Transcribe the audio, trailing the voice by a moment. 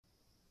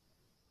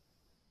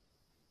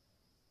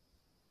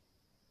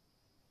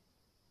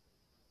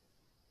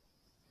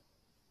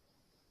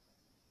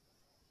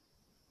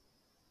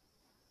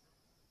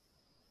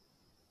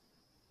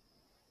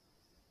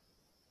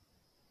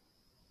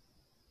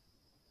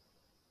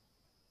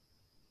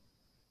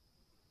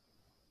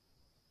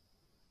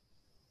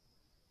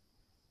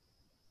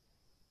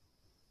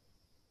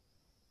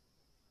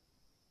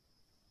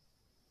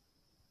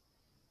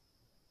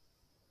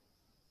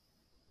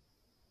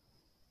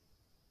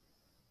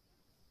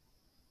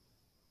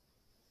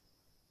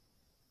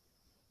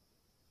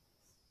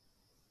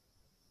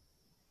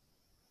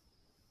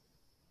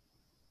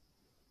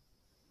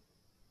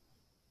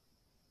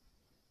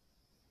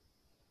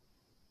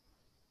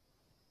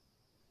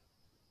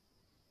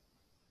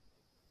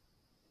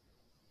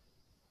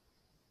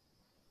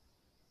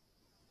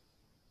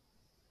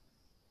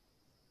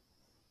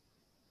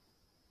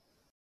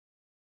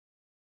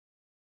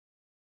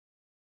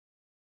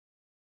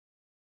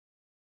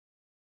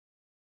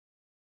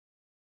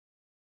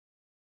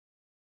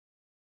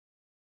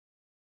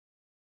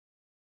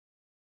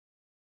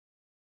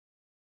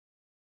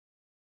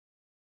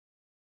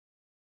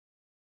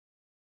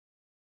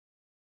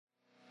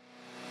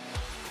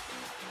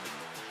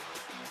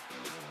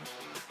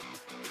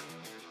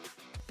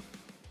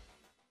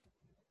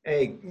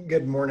Hey,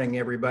 good morning,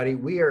 everybody.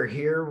 We are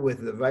here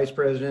with the vice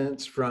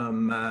presidents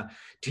from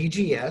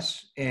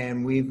TGS,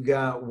 and we've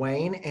got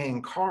Wayne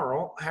and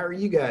Carl. How are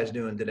you guys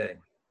doing today?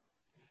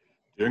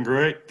 Doing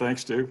great. Thanks,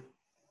 Stu.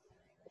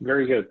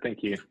 Very good.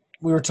 Thank you.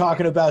 We were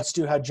talking about,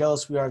 Stu, how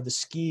jealous we are of the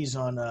skis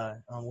on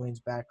Wayne's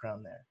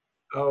background there.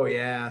 Oh,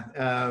 yeah.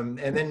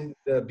 And then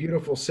the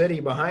beautiful city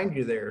behind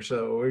you there.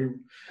 So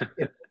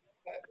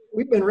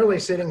we've been really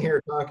sitting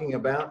here talking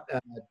about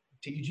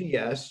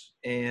TGS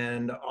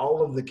and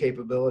all of the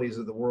capabilities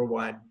of the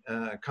worldwide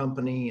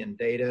company and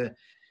data.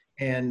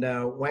 And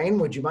Wayne,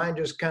 would you mind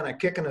just kind of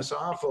kicking us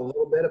off a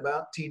little bit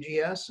about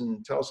TGS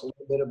and tell us a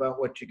little bit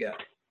about what you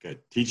got? Okay.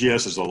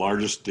 TGS is the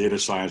largest data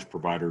science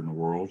provider in the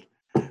world.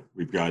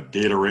 We've got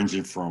data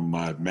ranging from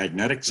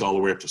magnetics all the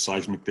way up to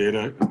seismic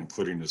data,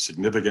 including a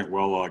significant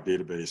well log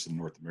database in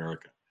North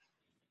America.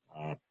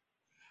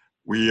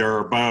 We are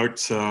about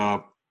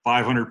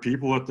 500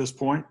 people at this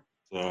point.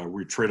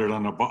 We traded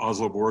on the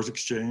Oslo Bourse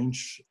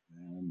Exchange,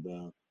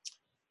 and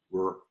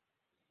we're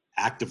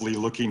actively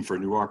looking for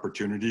new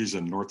opportunities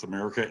in North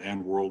America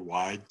and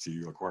worldwide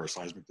to acquire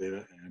seismic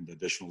data and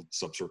additional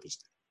subsurface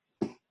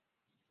data.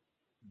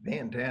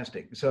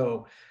 Fantastic.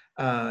 So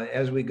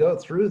as we go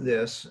through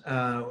this,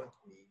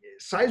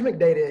 seismic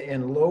data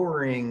and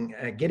lowering,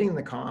 getting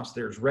the cost,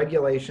 there's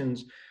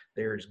regulations,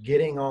 there's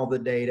getting all the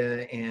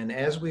data. And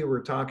as we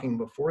were talking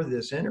before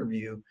this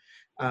interview,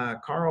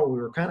 Carl,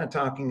 we were kind of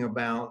talking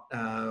about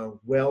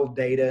well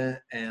data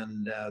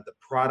and the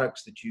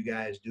products that you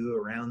guys do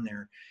around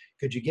there.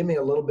 Could you give me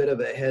a little bit of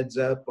a heads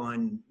up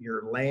on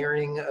your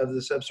layering of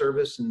the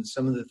subsurface and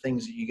some of the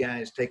things that you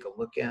guys take a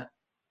look at?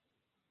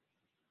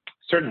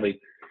 Certainly.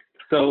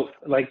 So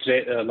like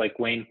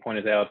Wayne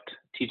pointed out,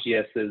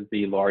 TGS is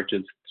the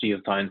largest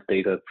geoscience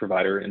data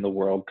provider in the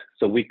world.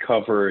 So we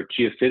cover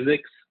geophysics,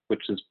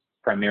 which is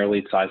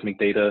primarily seismic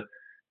data,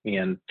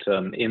 and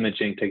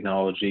imaging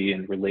technology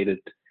and related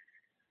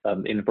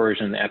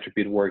inversion,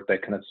 attribute work,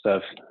 that kind of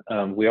stuff.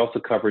 We also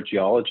cover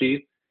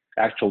geology,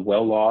 actual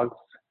well logs,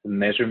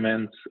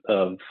 measurements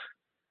of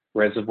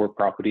reservoir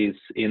properties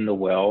in the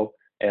well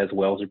as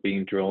wells are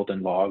being drilled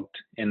and logged,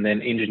 and then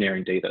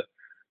engineering data.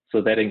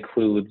 So that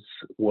includes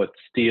what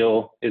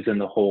steel is in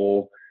the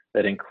hole,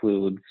 that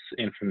includes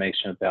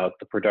information about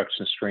the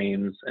production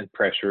streams and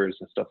pressures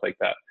and stuff like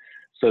that.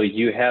 So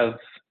you have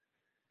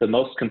the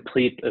most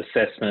complete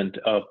assessment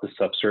of the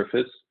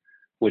subsurface,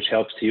 which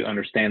helps you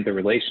understand the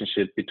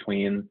relationship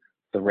between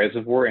the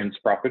reservoir and its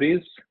properties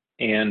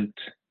and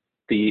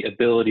the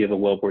ability of a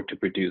wellbore to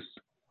produce.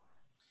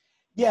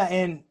 Yeah,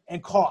 and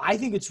Carl, I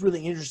think it's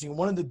really interesting.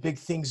 One of the big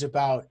things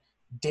about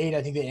data,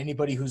 I think that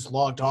anybody who's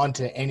logged on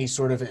to any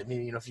sort of,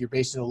 if you're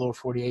based in the lower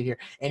 48 here,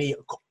 any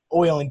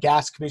oil and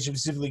gas commission,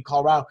 specifically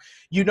Colorado,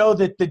 you know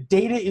that the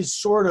data is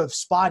sort of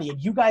spotty. And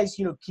you guys,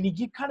 can you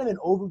give kind of an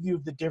overview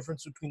of the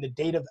difference between the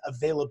data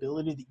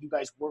availability that you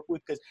guys work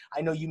with? Because I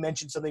know you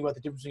mentioned something about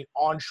the difference between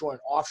onshore and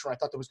offshore. I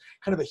thought there was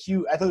kind of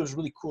I thought it was a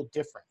really cool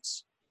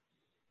difference.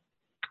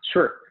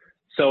 Sure.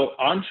 So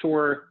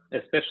onshore,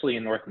 especially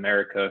in North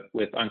America,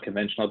 with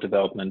unconventional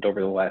development over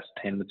the last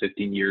 10 to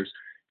 15 years,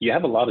 you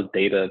have a lot of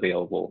data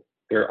available.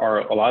 There are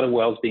a lot of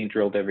wells being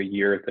drilled every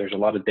year. There's a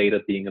lot of data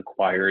being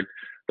acquired.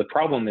 The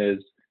problem is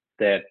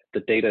that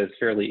the data is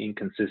fairly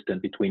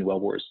inconsistent between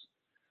wellbores.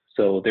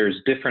 So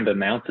there's different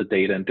amounts of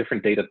data and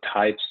different data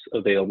types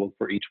available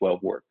for each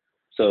wellbore.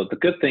 So the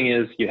good thing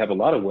is you have a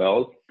lot of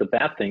wells. The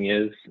bad thing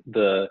is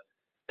the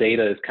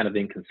data is kind of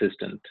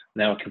inconsistent.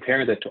 Now,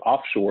 comparing that to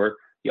offshore,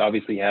 you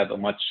obviously have a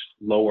much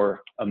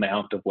lower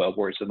amount of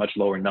wellbores, a much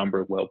lower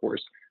number of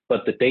wellbores.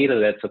 But the data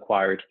that's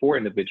acquired for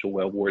individual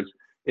wellbores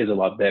is a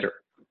lot better,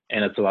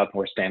 and it's a lot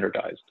more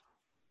standardized.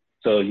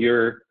 So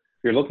you're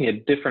looking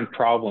at different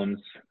problems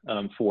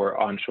for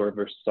onshore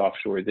versus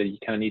offshore that you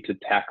kind of need to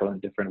tackle in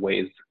different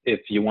ways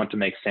if you want to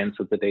make sense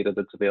of the data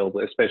that's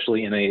available,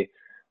 especially in a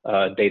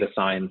data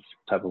science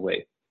type of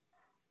way.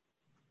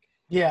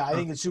 Yeah, I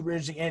think it's super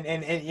interesting.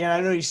 And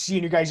I know you see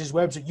in your guys'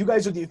 website, you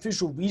guys are the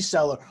official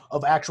reseller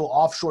of actual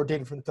offshore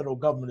data from the federal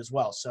government as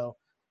well. So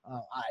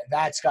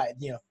that's got,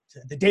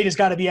 the data's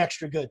got to be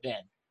extra good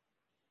then.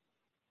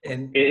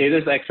 And it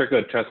is extra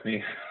good, trust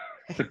me.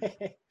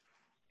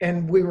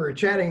 And we were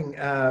chatting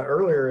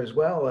earlier as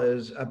well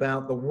as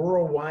about the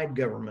worldwide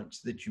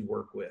governments that you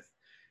work with.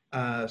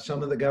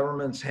 Some of the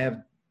governments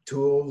have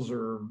tools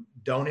or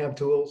don't have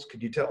tools.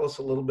 Could you tell us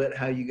a little bit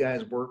how you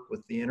guys work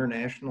with the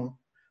international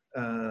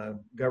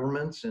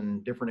governments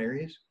in different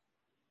areas?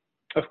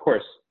 Of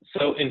course.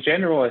 So in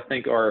general, I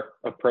think our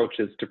approach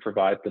is to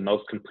provide the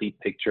most complete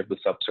picture of the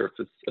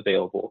subsurface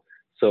available.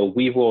 So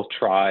we will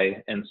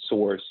try and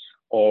source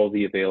all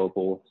the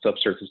available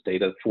subsurface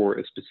data for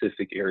a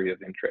specific area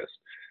of interest.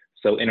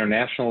 So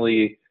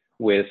internationally,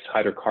 with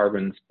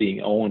hydrocarbons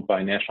being owned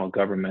by national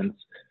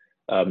governments,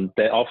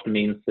 that often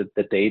means that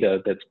the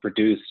data that's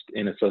produced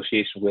in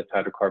association with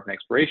hydrocarbon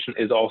exploration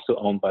is also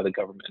owned by the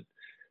government.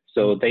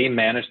 So they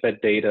manage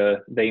that data,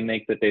 they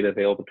make the data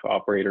available to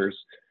operators,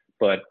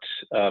 but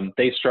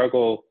they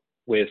struggle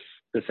with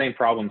the same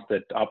problems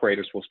that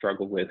operators will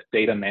struggle with: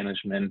 data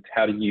management.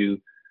 How do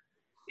you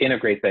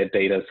integrate that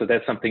data. So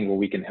that's something where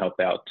we can help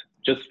out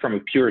just from a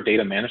pure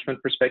data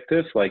management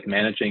perspective, like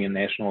managing a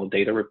national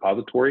data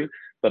repository,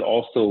 but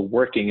also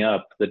working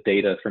up the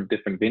data from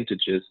different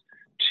vintages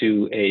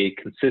to a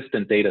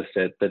consistent data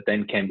set that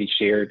then can be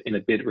shared in a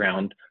bid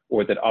round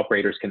or that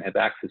operators can have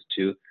access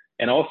to,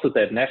 and also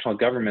that national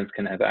governments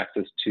can have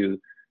access to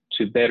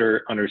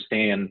better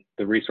understand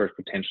the resource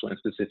potential in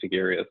specific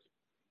areas.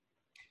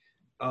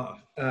 Oh,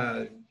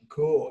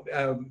 cool.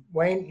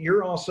 Wayne,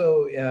 you're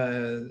also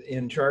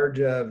in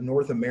charge of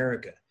North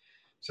America.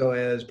 So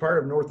as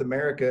part of North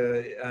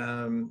America,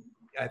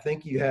 I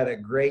think you had a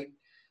great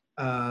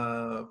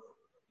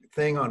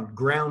thing on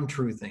ground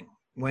truthing.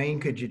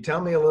 Wayne, could you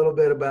tell me a little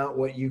bit about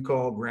what you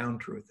call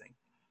ground truthing?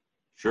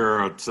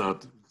 Sure. It's,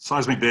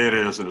 seismic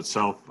data is in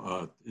itself,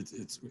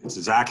 it's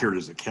as accurate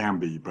as it can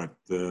be, but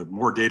the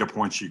more data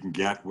points you can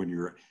get when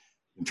you're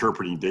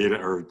interpreting data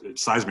or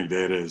seismic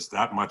data is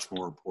that much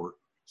more important.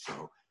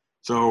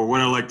 So what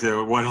I like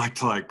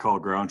to call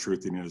ground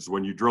truthing is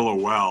when you drill a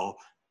well,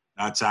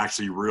 that's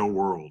actually real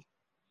world.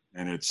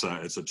 And it's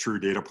a true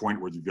data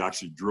point where you've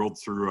actually drilled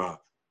through a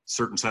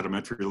certain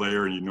sedimentary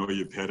layer and you know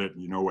you've hit it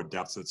and you know what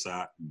depth it's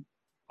at and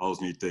all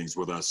those neat things.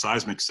 With a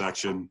seismic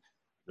section,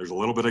 there's a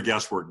little bit of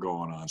guesswork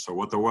going on. So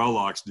what the well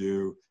logs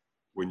do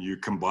when you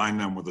combine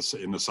them with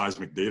in the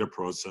seismic data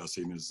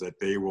processing is that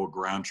they will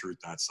ground truth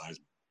that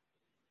seismic.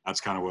 That's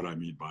kind of what I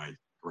mean by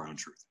ground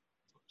truth.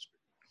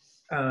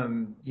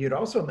 You'd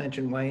also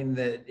mentioned, Wayne,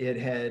 that it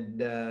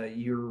had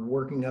you're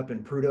working up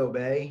in Prudhoe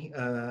Bay,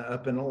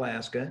 up in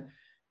Alaska,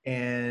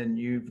 and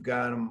you've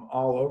got them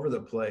all over the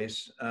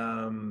place.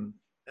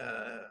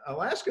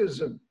 Alaska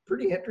is a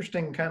pretty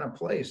interesting kind of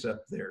place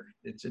up there.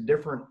 It's a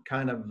different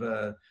kind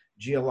of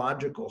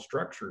geological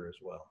structure as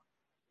well.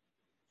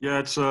 Yeah,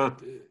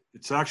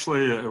 it's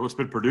actually it's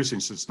been producing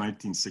since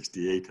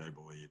 1968, I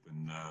believe,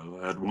 and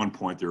at one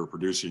point they were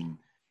producing,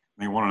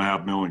 I think,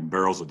 1.5 million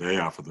barrels a day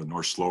off of the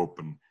North Slope,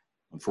 and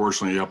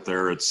unfortunately up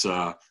there it's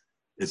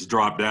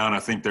dropped down. I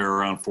think they're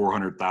around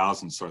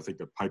 400,000, so I think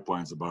the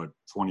pipeline's about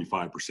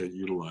 25%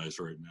 utilized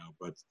right now.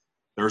 But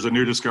there's a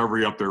new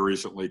discovery up there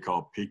recently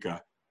called Pika,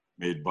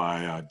 made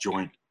by a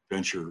joint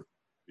venture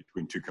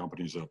between two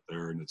companies up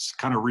there, and it's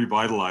kind of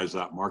revitalized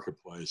that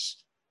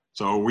marketplace.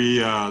 So we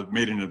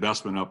made an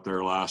investment up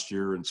there last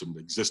year in some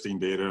existing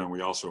data, and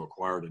we also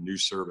acquired a new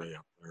survey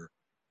up there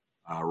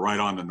right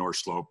on the North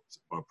Slope,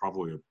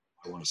 probably,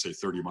 I want to say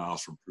 30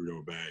 miles from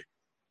Prudhoe Bay.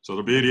 So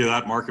the beauty of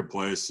that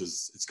marketplace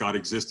is it's got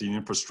existing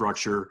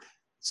infrastructure,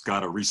 it's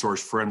got a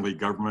resource-friendly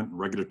government and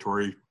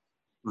regulatory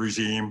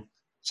regime,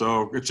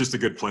 so it's just a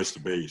good place to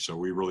be. So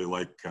we really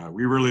like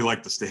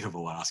the state of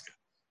Alaska,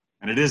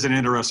 and it is an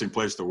interesting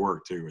place to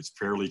work too. It's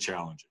fairly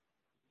challenging.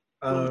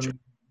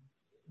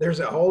 There's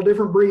a whole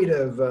different breed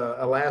of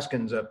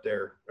Alaskans up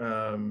there.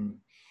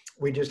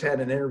 We just had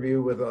an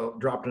interview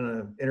dropped in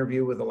an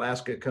interview with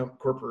Alaska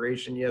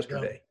Corporation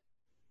yesterday.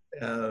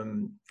 Yeah.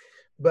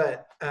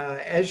 But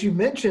as you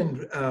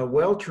mentioned,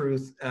 well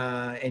truth,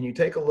 and you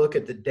take a look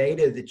at the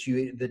data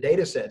the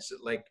data sets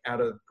that, like,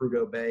 out of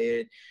Prudhoe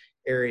Bay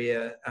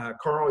area,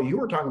 Carl, you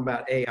were talking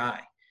about AI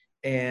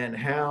and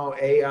how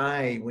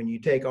AI, when you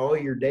take all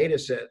your data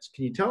sets,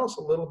 can you tell us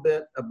a little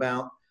bit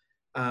about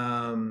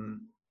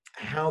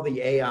how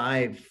the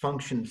AI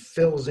function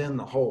fills in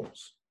the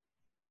holes?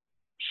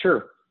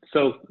 Sure.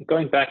 So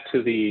going back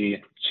to the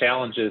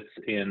challenges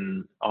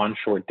in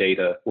onshore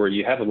data, where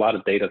you have a lot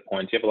of data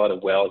points, you have a lot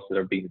of wells that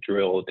are being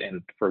drilled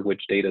and for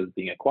which data is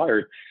being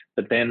acquired,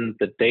 but then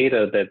the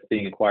data that's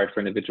being acquired for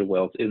individual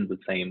wells isn't the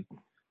same.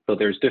 So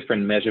there's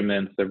different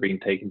measurements that are being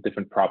taken,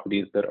 different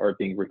properties that are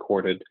being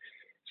recorded.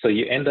 So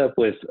you end up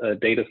with a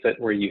data set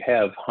where you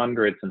have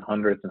hundreds and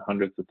hundreds and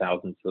hundreds of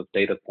thousands of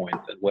data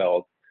points at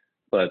wells,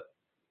 but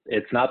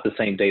it's not the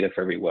same data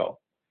for every well.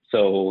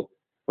 So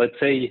let's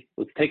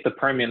take the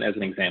Permian as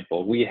an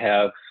example. We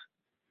have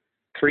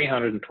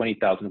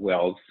 320,000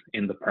 wells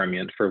in the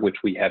Permian for which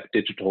we have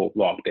digital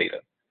log data.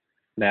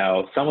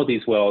 Now, some of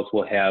these wells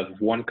will have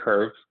one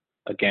curve,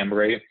 a gamma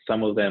ray.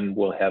 Some of them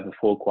will have a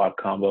full quad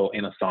combo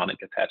and a sonic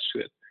attached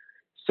to it.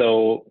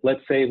 So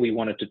let's say we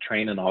wanted to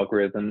train an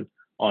algorithm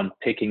on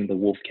picking the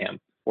Wolfcamp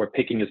or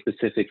picking a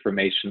specific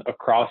formation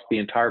across the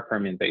entire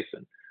Permian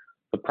Basin.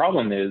 The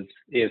problem is,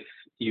 if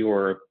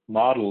your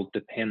model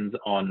depends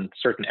on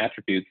certain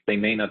attributes, they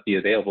may not be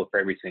available for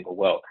every single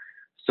well.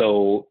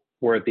 So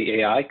where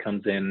the AI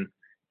comes in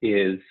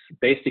is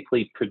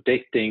basically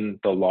predicting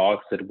the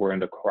logs that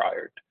weren't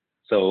acquired.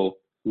 So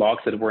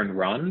logs that weren't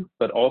run,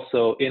 but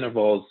also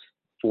intervals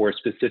for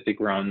specific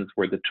runs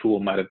where the tool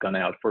might have gone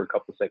out for a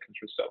couple of seconds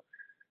or so.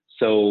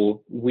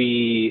 So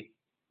we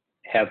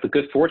have the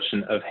good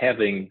fortune of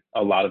having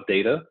a lot of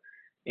data,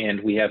 and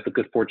we have the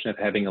good fortune of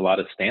having a lot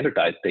of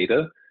standardized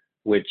data,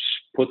 which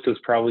puts us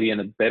probably in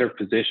a better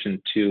position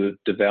to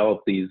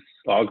develop these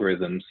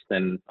algorithms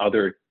than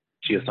other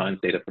geoscience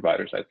data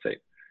providers, I'd say.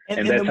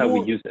 And that's how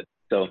we use it.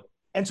 So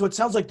And so it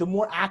sounds like the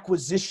more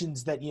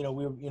acquisitions that, we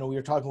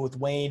were talking with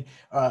Wayne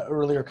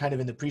earlier kind of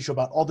in the pre-show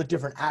about all the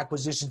different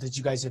acquisitions that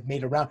you guys have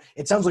made around.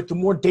 It sounds like the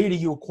more data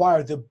you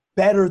acquire, the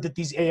better that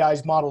these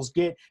AI's models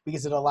get,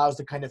 because it allows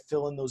to kind of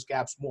fill in those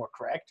gaps more,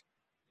 correct?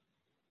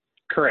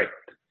 Correct.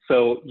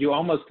 So you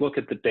almost look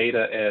at the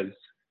data as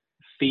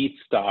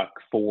feedstock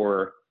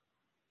for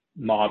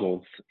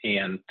models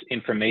and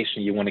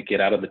information you want to get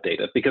out of the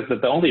data, because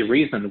the only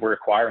reason we're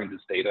acquiring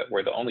this data,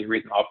 or the only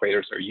reason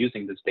operators are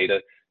using this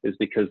data, is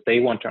because they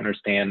want to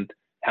understand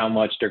how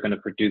much they're going to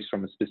produce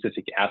from a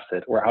specific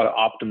asset, or how to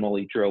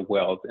optimally drill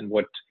wells in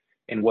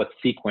what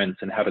sequence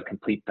and how to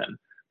complete them.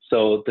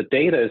 So the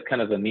data is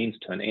kind of a means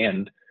to an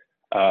end.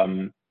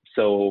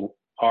 So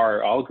our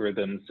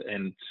algorithms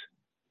and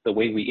the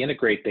way we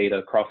integrate data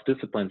across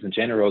disciplines in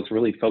general is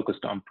really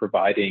focused on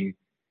providing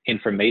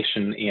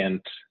information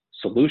and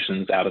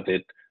solutions out of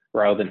it,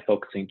 rather than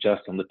focusing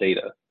just on the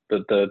data.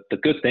 The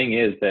good thing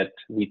is that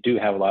we do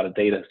have a lot of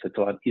data, so it's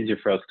a lot easier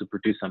for us to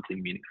produce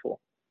something meaningful.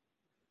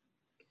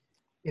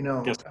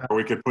 Yes,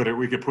 we could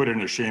put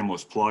in a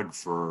shameless plug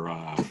for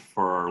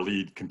our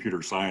lead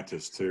computer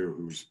scientist too,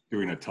 who's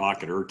doing a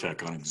talk at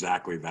ERTech on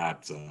exactly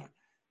that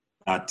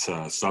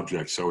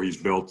subject. So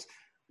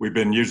we've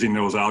been using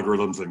those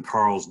algorithms and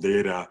Carl's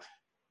data,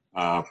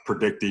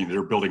 predicting,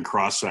 they're building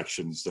cross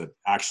sections that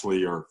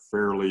actually are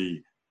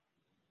fairly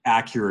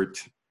accurate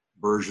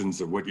versions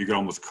of what you could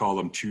almost call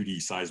them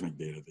 2D seismic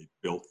data they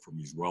built from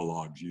these well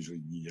logs,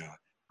 using the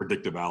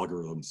predictive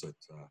algorithms that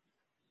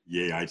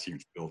the AI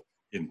team's built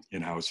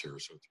in-house here.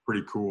 So it's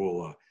pretty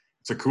cool.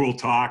 It's a cool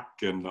talk,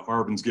 and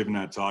Arvin's giving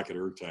that talk at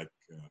ERTech.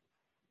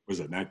 Was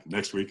it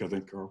next week, I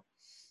think, Carl?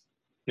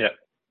 Yeah.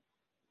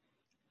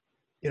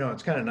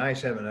 It's kind of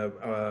nice having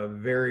a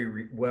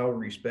very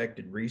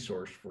well-respected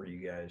resource for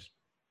you guys.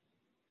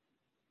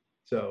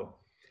 So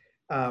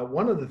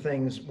one of the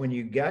things, when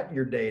you got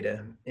your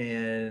data,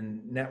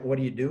 and now what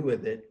do you do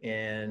with it,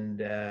 and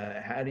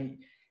how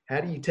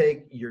do you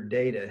take your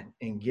data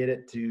and get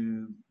it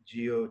to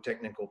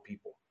geotechnical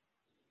people?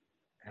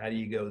 How do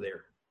you go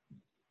there?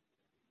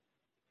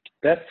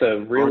 That's a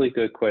really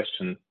good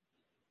question.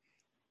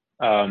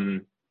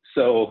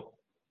 So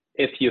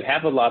if you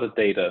have a lot of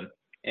data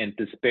and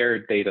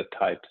disparate data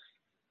types,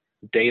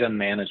 data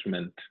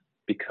management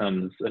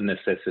becomes a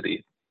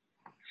necessity.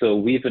 So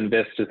we've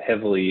invested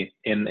heavily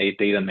in a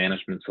data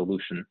management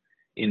solution,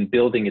 in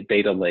building a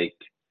data lake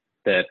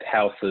that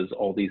houses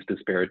all these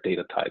disparate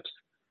data types,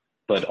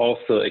 but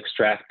also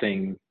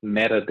extracting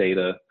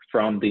metadata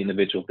from the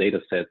individual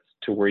data sets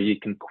to where you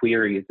can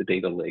query the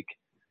data lake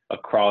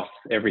across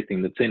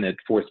everything that's in it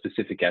for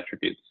specific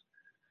attributes.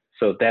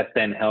 So that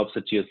then helps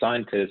a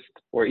geoscientist,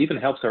 or even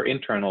helps our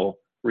internal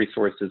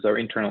resources, our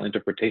internal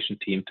interpretation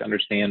team, to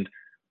understand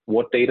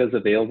what data is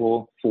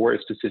available for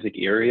a specific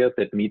area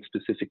that meets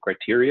specific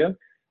criteria.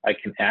 I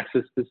can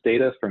access this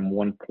data from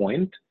one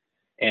point,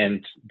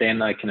 and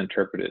then I can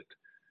interpret it.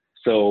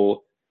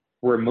 So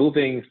we're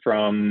moving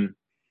from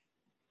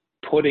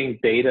putting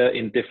data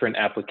in different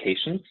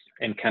applications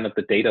and kind of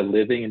the data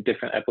living in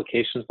different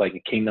applications, like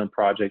a Kingdom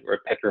project or a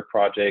Petra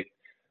project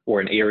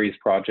or an Aries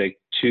project,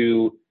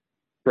 to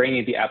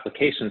bringing the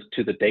applications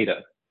to the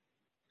data.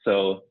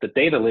 So the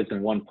data lives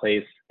in one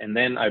place, and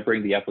then I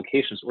bring the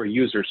applications or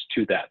users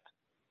to that.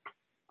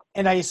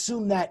 And I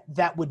assume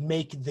that would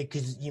make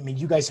because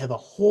you guys have a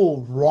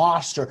whole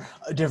roster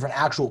of different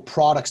actual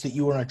products that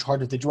you are in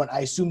charge of that you want.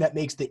 I assume that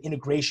makes the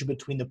integration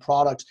between the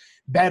products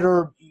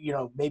better.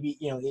 Maybe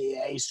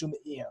I assume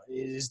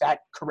is that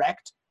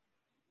correct?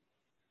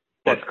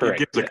 That's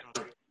correct.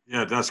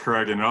 Yeah, that's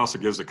correct. And it also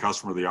gives the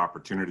customer the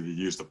opportunity to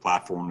use the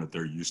platform that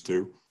they're used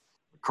to.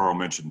 Carl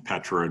mentioned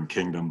Petra and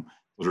Kingdom.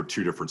 Those are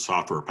two different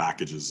software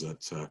packages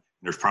that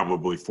there's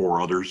probably 4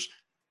 others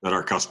that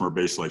our customer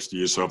base likes to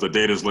use. So if the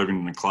data is living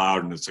in the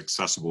cloud and it's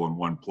accessible in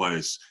one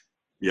place,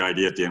 the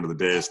idea at the end of the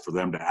day is for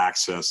them to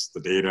access the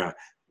data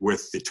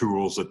with the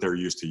tools that they're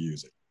used to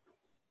using.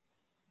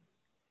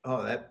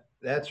 Oh,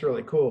 that's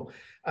really cool.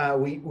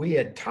 We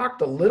had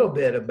talked a little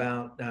bit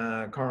about,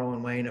 Carl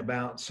and Wayne,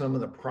 about some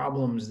of the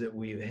problems that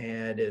we've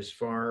had as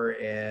far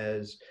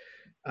as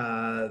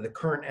the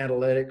current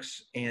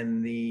analytics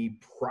and the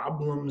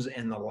problems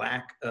and the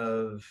lack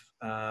of,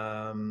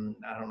 I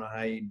don't know how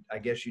I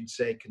guess you'd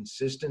say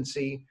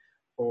consistency,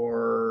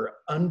 or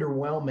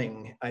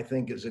underwhelming, I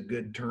think is a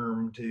good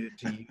term to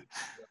use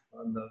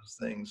on those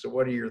things. So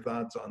what are your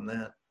thoughts on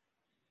that?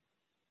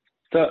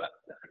 So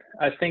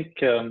I think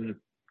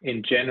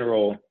in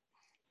general,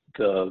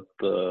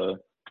 the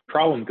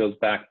problem goes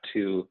back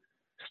to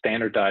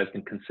standardized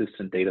and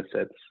consistent data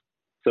sets.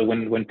 So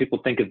when people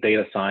think of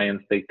data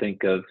science, they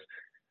think of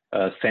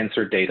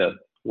sensor data,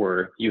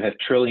 where you have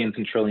trillions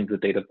and trillions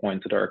of data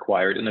points that are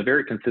acquired in a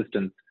very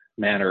consistent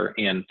manner.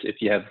 And if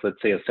you have,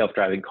 let's say, a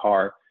self-driving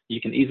car, you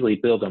can easily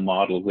build a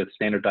model with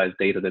standardized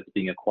data that's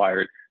being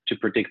acquired to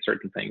predict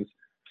certain things.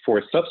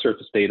 For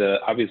subsurface data,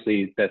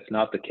 obviously that's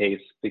not the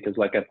case, because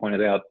like I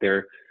pointed out,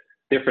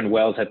 different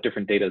wells have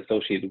different data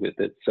associated with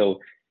it. So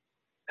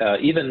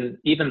even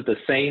the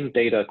same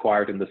data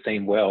acquired in the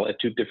same well at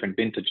 2 different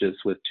vintages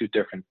with 2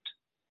 different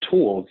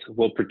tools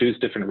will produce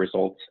different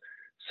results.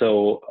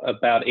 So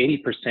about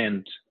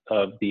 80%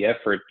 of the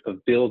effort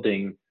of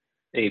building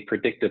a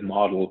predictive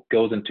model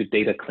goes into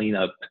data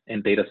cleanup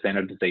and data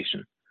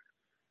standardization.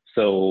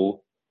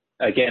 So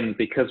again,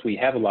 because we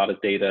have a lot of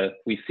data,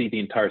 we see the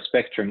entire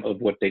spectrum of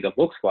what data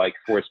looks like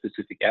for a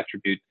specific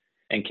attribute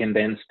and can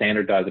then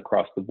standardize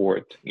across the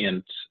board.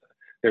 And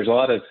there's a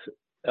lot of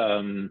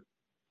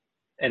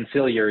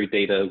ancillary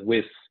data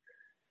with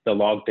the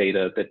log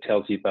data that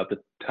tells you about the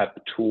type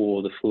of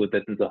tool, the fluid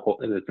that's in the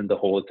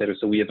hole, et cetera.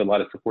 So we have a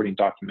lot of supporting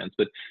documents,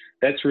 but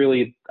that's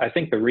really, I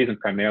think, the reason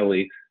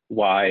primarily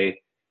why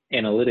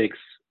analytics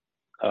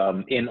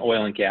in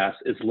oil and gas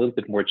is a little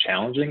bit more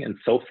challenging. And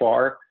so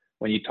far,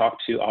 when you talk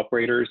to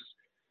operators,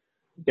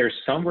 there's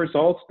some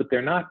results, but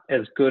they're not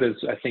as good as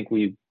I think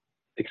we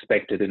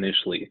expected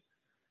initially.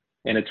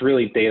 And it's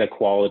really data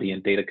quality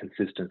and data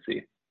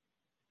consistency.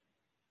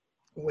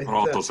 With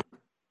also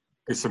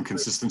some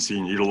consistency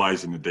in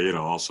utilizing the data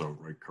also,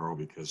 right, Carl?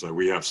 Because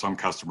we have some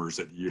customers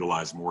that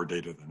utilize more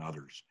data than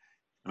others.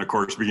 And of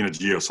course, being a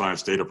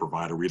geoscience data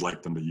provider, we'd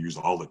like them to use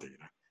all the data.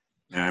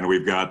 And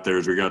we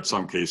got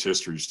some case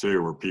histories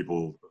too, where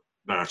people,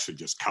 not actually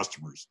just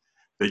customers,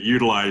 that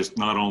utilize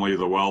not only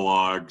the well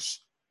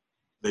logs,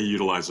 they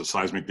utilize the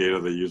seismic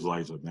data, they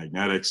utilize the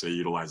magnetics, they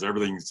utilize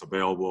everything that's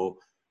available,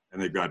 and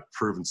they've got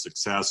proven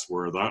success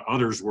where the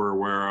others were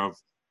aware of,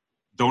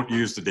 don't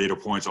use the data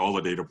points, all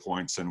the data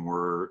points, and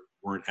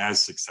weren't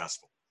as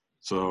successful.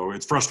 So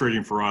it's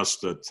frustrating for us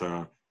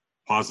that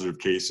positive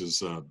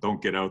cases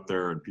don't get out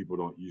there and people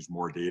don't use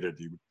more data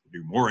to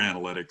do more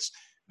analytics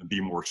and be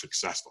more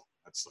successful.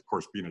 That's, of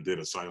course, being a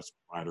data science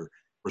provider.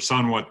 We're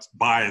somewhat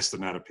biased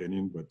in that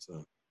opinion, but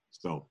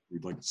still,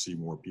 we'd like to see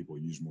more people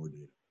use more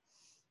data.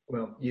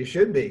 Well, you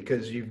should be,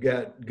 because you've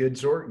got good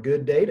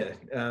data.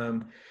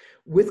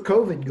 With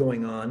COVID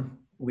going on,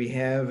 we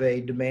have a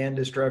demand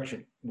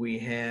destruction. We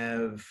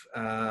have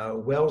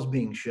wells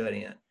being shut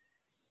in.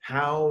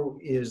 How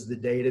is the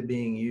data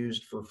being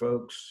used for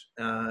folks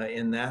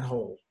in that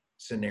whole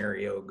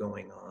scenario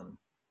going on?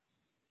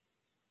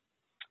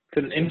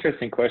 It's an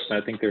interesting question.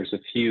 I think there's a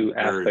few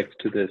aspects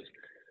to this.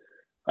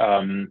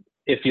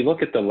 If you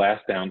look at the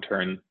last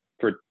downturn,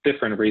 for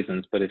different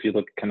reasons, but if you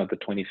look kind of the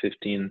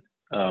 2015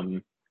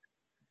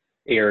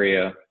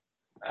 area,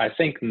 I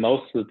think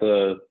most of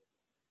the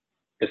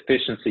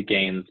efficiency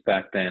gains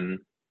back then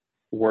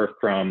were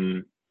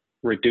from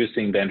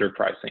reducing vendor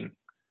pricing,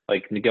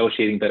 like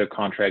negotiating better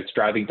contracts,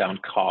 driving down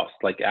costs,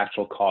 like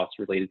actual costs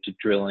related to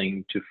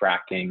drilling, to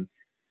fracking.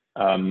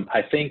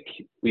 I think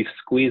we've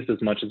squeezed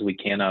as much as we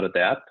can out of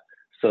that.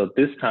 So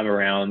this time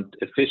around,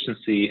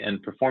 efficiency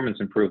and performance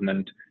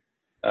improvement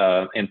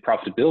and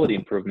profitability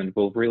improvement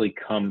will really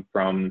come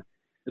from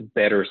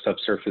better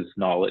subsurface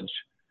knowledge.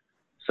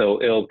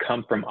 So it'll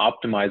come from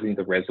optimizing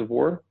the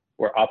reservoir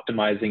or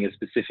optimizing a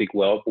specific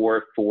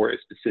wellbore for a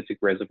specific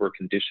reservoir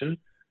condition,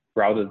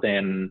 rather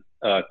than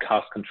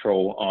cost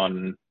control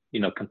on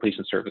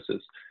completion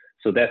services.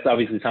 So that's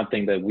obviously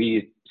something that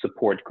we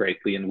support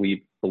greatly and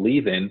we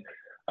believe in.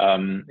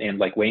 And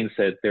like Wayne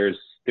said, there's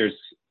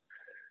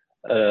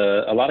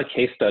a lot of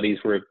case studies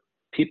where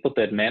people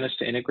that manage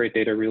to integrate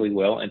data really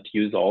well and to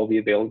use all the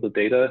available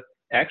data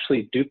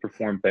actually do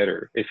perform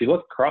better. If you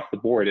look across the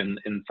board in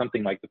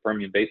something like the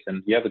Permian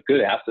Basin, you have a good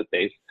asset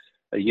base,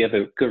 you have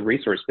a good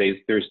resource base.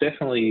 There's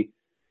definitely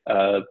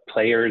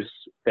players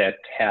that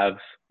have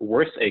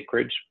worse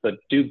acreage but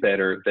do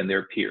better than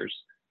their peers.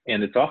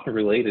 And it's often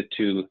related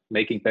to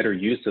making better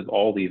use of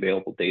all the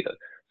available data.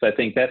 So I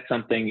think that's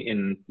something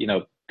in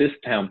this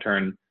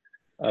downturn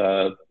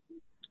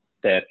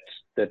that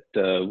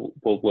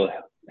will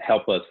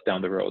help us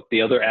down the road.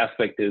 The other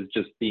aspect is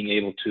just being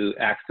able to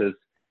access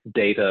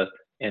data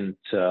and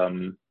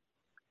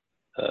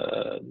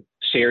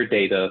share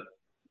data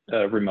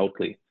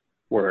remotely,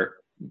 where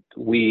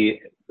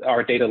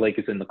our data lake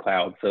is in the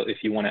cloud. So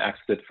if you want to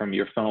access it from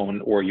your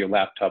phone or your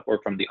laptop or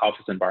from the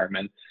office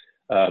environment,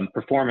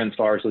 performance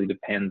largely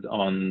depends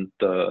on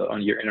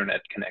your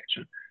internet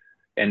connection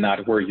and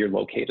not where you're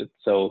located.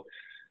 So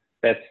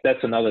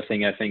that's another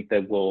thing I think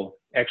that will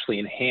actually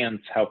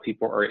enhance how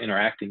people are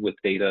interacting with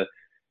data.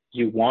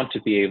 You want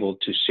to be able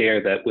to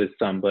share that with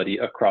somebody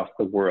across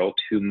the world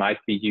who might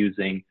be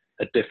using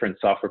a different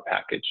software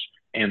package,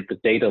 and the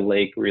data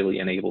lake really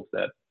enables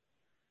that.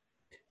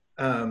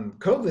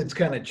 COVID's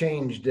kind of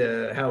changed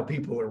how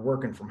people are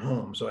working from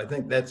home. So I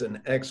think that's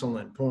an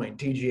excellent point.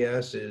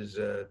 TGS is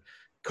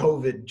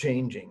COVID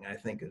changing, I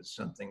think, is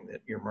something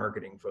that your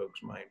marketing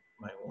folks might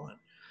want.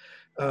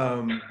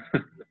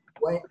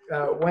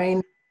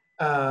 Wayne,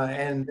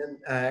 and then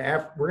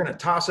we're going to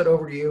toss it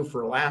over to you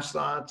for last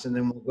thoughts, and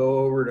then we'll go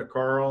over to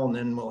Carl, and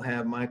then we'll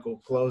have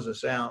Michael close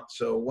us out.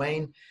 So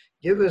Wayne,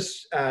 give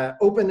us an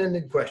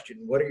open-ended question.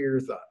 What are your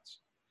thoughts?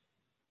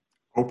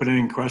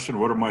 Open-ended question,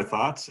 what are my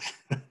thoughts?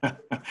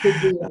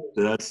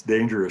 That's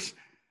dangerous.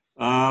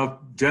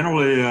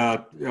 Generally,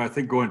 I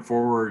think going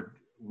forward,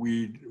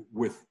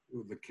 with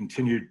the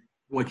continued,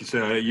 like you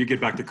said, you get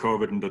back to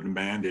COVID and the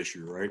demand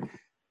issue, right?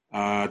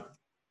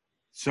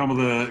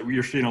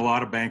 You're seeing a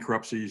lot of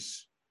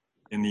bankruptcies.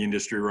 in the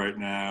industry right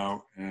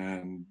now,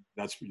 and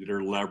that's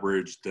they're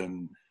leveraged,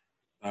 and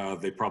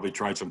they probably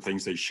tried some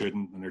things they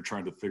shouldn't, and they're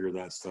trying to figure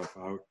that stuff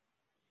out.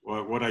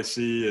 What I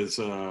see is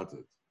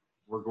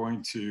we're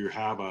going to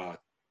have a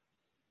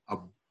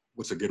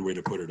what's a good way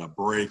to put it, a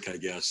break, I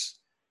guess,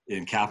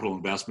 in capital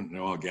investment in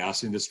the oil and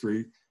gas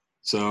industry.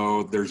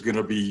 So they're going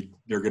to be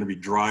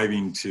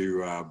driving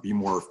to be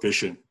more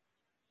efficient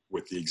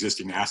with the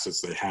existing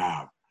assets they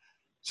have.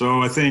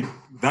 So I think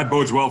that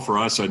bodes well for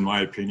us, in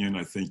my opinion.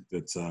 I think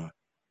that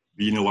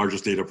being the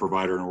largest data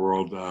provider in the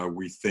world,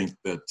 we think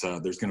that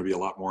there's going to be a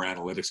lot more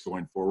analytics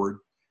going forward,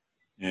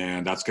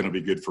 and that's going to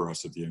be good for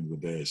us at the end of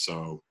the day.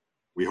 So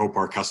we hope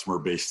our customer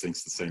base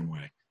thinks the same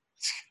way.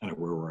 It's kind of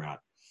where we're at.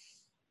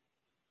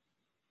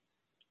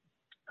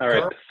 All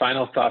right,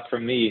 final thought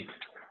from me.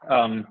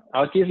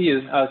 I'll give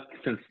you,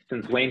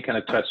 since Wayne kind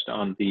of touched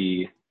on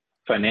the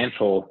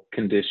financial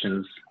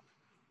conditions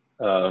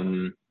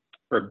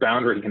or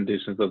boundary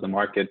conditions of the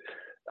market,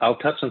 I'll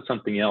touch on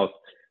something else.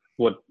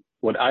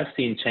 What I've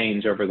seen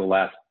change over the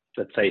last,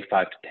 let's say,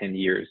 5 to 10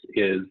 years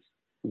is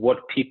what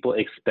people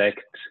expect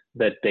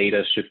that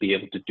data should be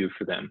able to do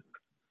for them.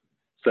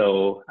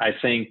 So I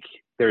think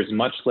there's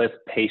much less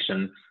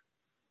patience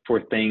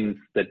for things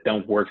that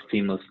don't work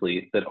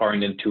seamlessly, that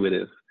aren't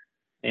intuitive.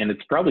 And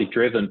it's probably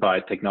driven by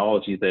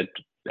technology that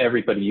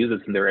everybody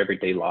uses in their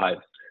everyday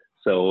lives.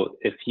 So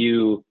if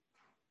you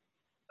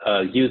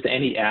use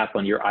any app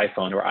on your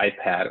iPhone or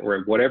iPad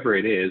or whatever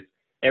it is,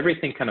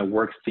 everything kind of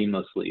works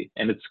seamlessly.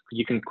 And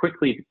you can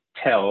quickly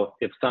tell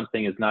if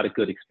something is not a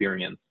good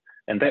experience.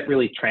 And that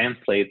really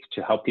translates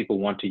to how people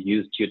want to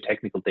use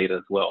geotechnical data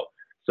as well.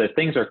 So if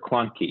things are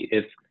clunky,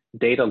 if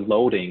data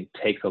loading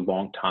takes a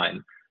long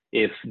time,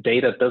 if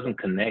data doesn't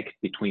connect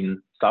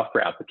between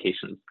software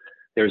applications,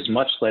 there's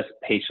much less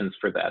patience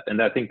for that.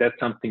 And I think that's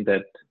something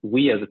that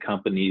we as a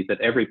company,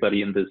 that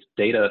everybody in this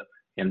data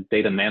and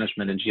data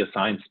management and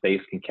geoscience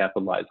space can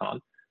capitalize on.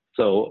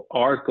 So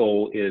our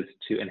goal is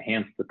to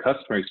enhance the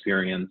customer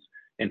experience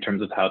in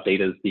terms of how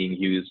data is being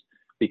used,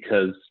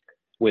 because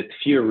with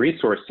fewer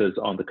resources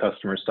on the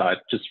customer side,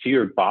 just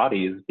fewer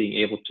bodies being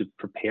able to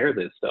prepare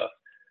this stuff,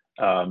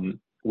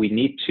 we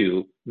need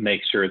to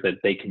make sure that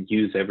they can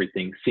use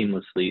everything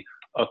seamlessly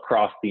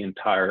across the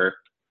entire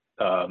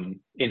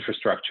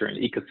infrastructure and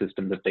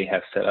ecosystem that they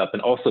have set up,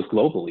 and also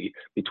globally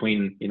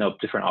between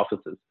different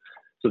offices.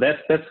 So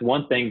that's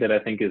one thing that I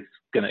think is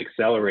going to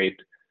accelerate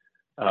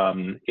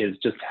is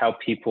just how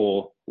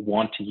people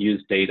want to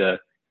use data,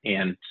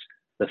 and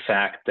the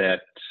fact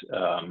that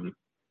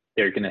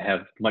they're going to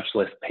have much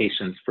less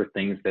patience for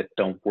things that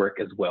don't work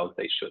as well as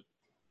they should.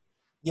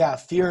 Yeah,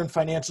 fear and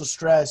financial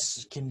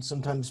stress can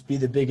sometimes be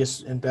the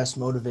biggest and best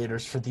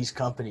motivators for these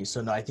companies. So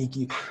no, I think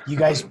you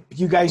guys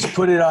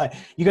put it on.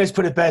 You guys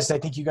put it best. I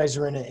think you guys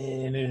are in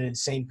an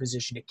insane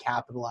position to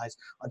capitalize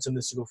on some of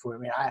this to go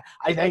forward.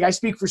 I mean, I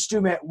speak for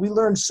Stu, man. We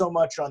learned so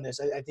much on this.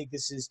 I think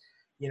this is,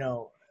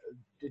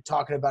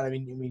 talking about. I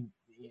mean,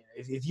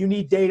 if you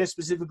need data,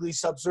 specifically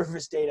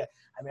subsurface data,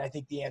 I mean, I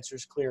think the answer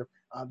is clear.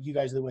 You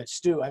guys are the winners.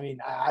 Stu, I mean,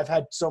 I've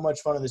had so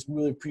much fun on this.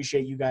 Really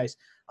appreciate you guys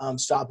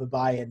stopping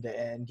by and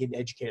getting to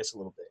educate us a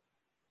little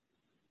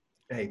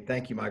bit. Hey,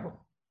 thank you, Michael.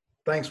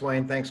 Thanks,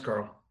 Wayne. Thanks,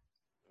 Carl.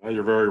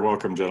 You're very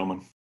welcome,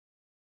 gentlemen.